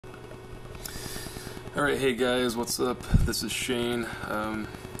Alright, hey guys, what's up? This is Shane. I'm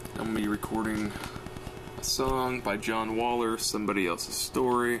going to be recording a song by John Waller, Somebody Else's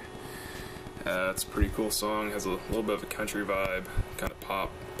Story. It's a pretty cool song, has a little bit of a country vibe, kind of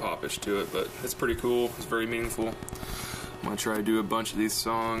popish to it, but it's pretty cool, it's very meaningful. I'm going to try to do a bunch of these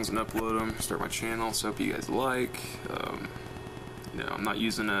songs and upload them, start my channel, so I hope you guys like. I'm not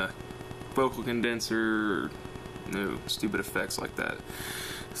using a vocal condenser or no stupid effects like that.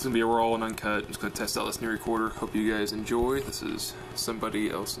 This is going to be a raw and uncut. I'm just going to test out this new recorder. Hope you guys enjoy. This is Somebody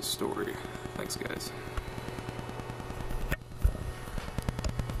Else's Story. Thanks, guys.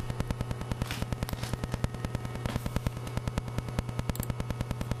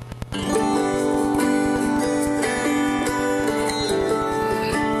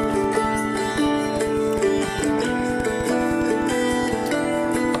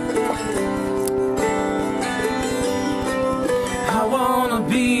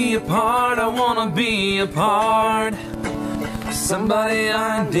 I wanna be a part. Somebody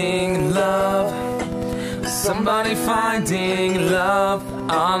finding love. Somebody finding love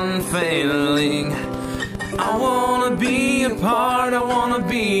unfailing. I wanna be a part. I wanna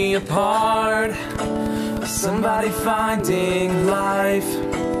be a part. Somebody finding life.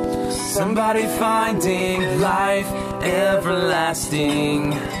 Somebody finding life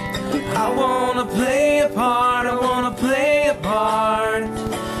everlasting. I wanna play a part. I wanna play a part.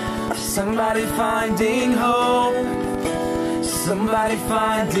 Somebody finding hope. Somebody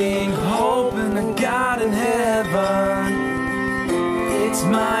finding hope in a God in heaven. It's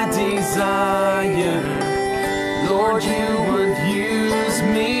my desire, Lord, you would use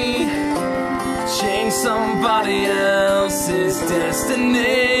me to change somebody else's destiny.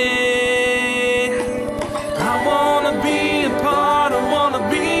 I wanna be a part, I wanna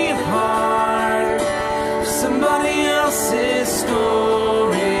be a part of somebody else's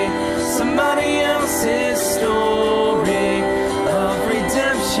story. Somebody else's story of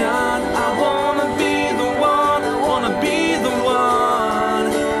redemption. I wanna be the one, I wanna be the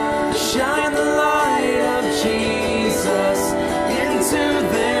one. Shine the light of Jesus into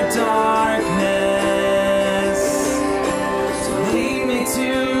their darkness. So lead me to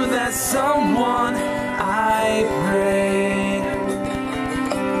that someone, I pray.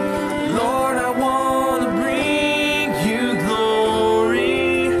 Lord, I wanna bring you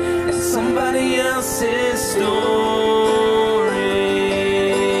glory in somebody else's story.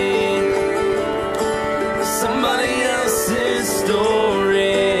 Somebody else's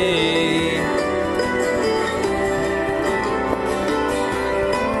story.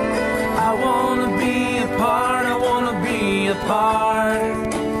 I wanna be a part, I wanna be a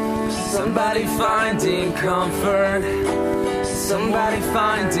part. Somebody finding comfort. Somebody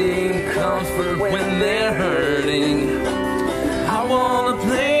finding comfort when they're hurting. I wanna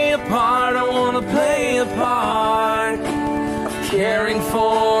play a part, I wanna play a part. Caring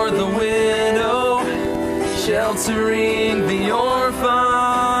for the widow, sheltering the orphan.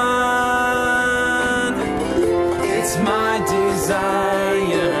 It's my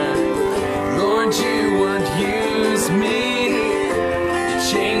desire, Lord, you would use me to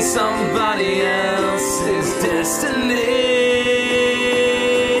change somebody else's destiny.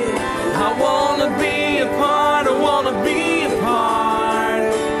 I wanna be a part, I wanna be a part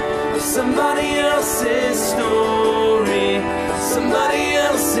of somebody else's story. Somebody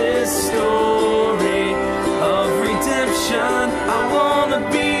else's story of redemption. I wanna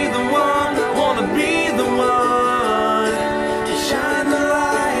be the one, I wanna be the one. Shine the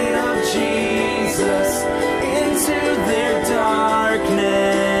light of Jesus into their darkness.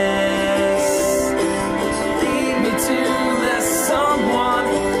 Lead me to that someone,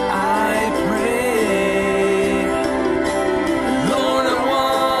 I pray. Lord, I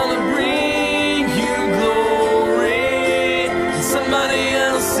wanna bring you glory in somebody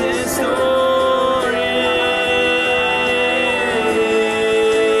else's story.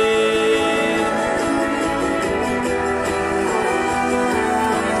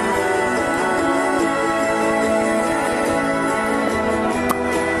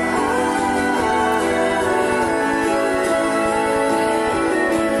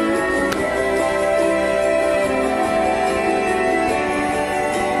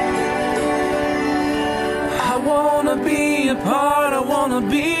 I wanna be a part, I wanna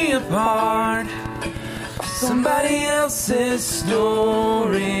be a part. Somebody else's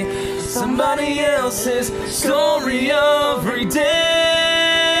story. Somebody else's story of redemption.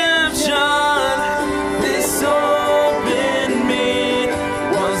 This hope in me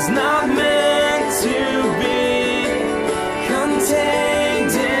was not meant to be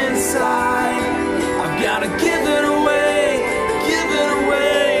contained inside. I've gotta give it away, give it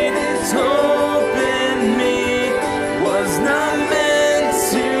away. This hope in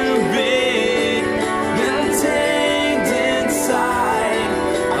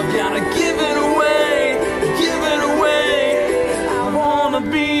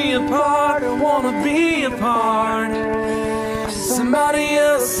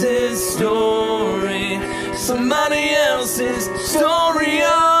somebody else's story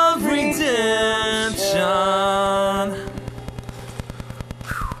of redemption.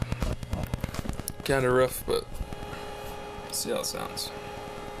 Kinda rough, but see how it sounds.